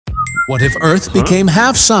What if Earth became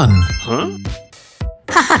half-sun? Ha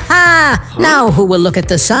ha ha! Now who will look at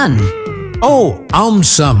the sun? Oh,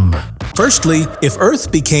 AumSum. Firstly, if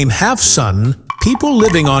Earth became half-sun, people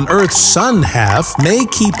living on Earth's sun half may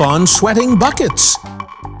keep on sweating buckets.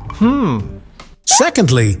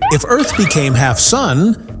 Secondly, if Earth became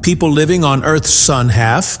half-sun, people living on Earth's sun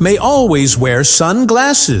half may always wear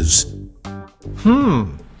sunglasses.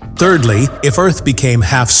 Thirdly, if Earth became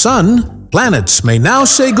half-sun, planets may now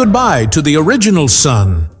say goodbye to the original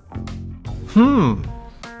sun.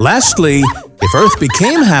 Lastly, if Earth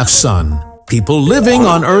became half-sun, people living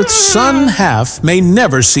on Earth's sun half may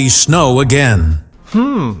never see snow again.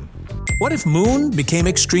 What if Moon became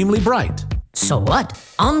extremely bright? So what?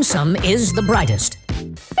 AumSum is the brightest.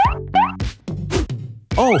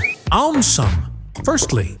 Oh, AumSum.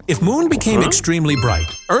 Firstly, if Moon became extremely bright,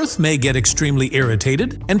 Earth may get extremely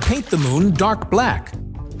irritated and paint the Moon dark black.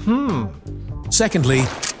 Secondly,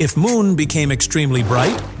 if Moon became extremely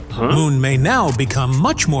bright, Moon may now become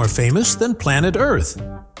much more famous than planet Earth.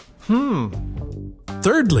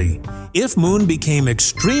 Thirdly, if Moon became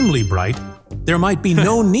extremely bright, there might be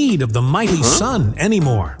no need of the mighty Sun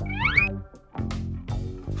anymore.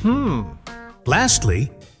 Lastly,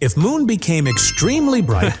 if Moon became extremely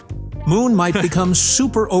bright, Moon might become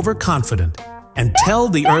super overconfident and tell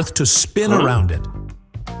the Earth to spin around it.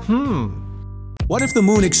 What if the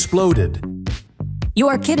Moon exploded? You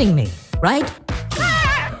are kidding me, right?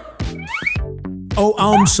 Oh,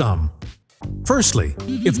 AumSum. Firstly,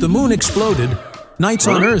 if the Moon exploded, nights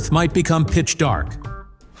on Earth might become pitch dark.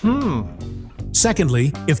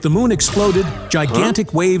 Secondly, if the Moon exploded,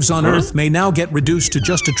 gigantic waves on Earth may now get reduced to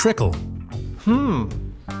just a trickle.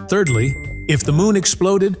 Thirdly, if the Moon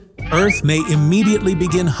exploded, Earth may immediately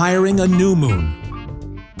begin hiring a new moon.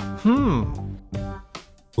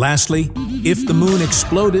 Lastly, if the Moon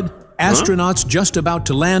exploded, astronauts just about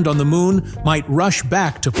to land on the Moon might rush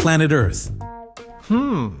back to planet Earth.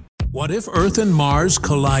 What if Earth and Mars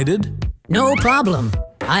collided? No problem.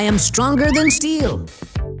 I am stronger than steel.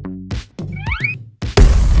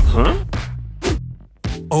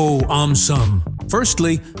 Oh, AumSum.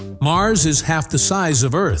 Firstly, Mars is half the size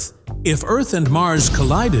of Earth. If Earth and Mars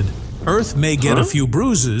collided, Earth may get a few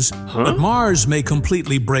bruises, but Mars may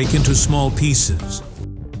completely break into small pieces.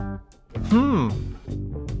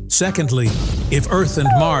 Secondly, if Earth and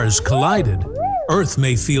Mars collided, Earth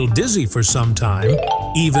may feel dizzy for some time.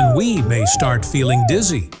 Even we may start feeling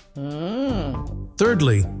dizzy.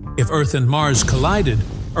 Thirdly, if Earth and Mars collided,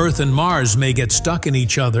 Earth and Mars may get stuck in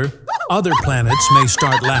each other. Other planets may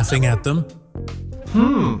start laughing at them.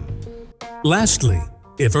 Lastly,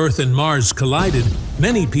 if Earth and Mars collided,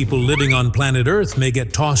 many people living on planet Earth may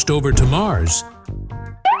get tossed over to Mars.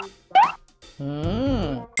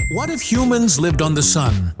 What if humans lived on the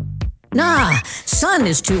sun? Nah, sun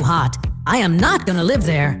is too hot. I am not gonna live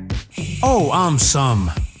there. Oh,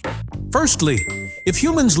 AumSum. Firstly, if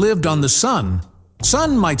humans lived on the sun,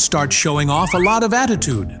 sun might start showing off a lot of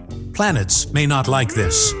attitude. Planets may not like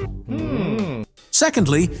this.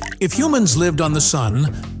 Secondly, if humans lived on the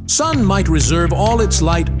sun, sun might reserve all its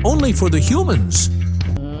light only for the humans.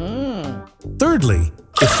 Thirdly,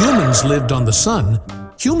 if humans lived on the sun,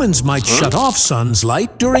 humans might shut off sun's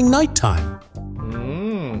light during nighttime.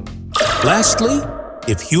 Lastly,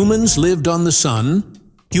 if humans lived on the sun,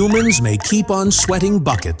 humans may keep on sweating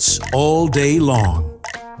buckets all day long.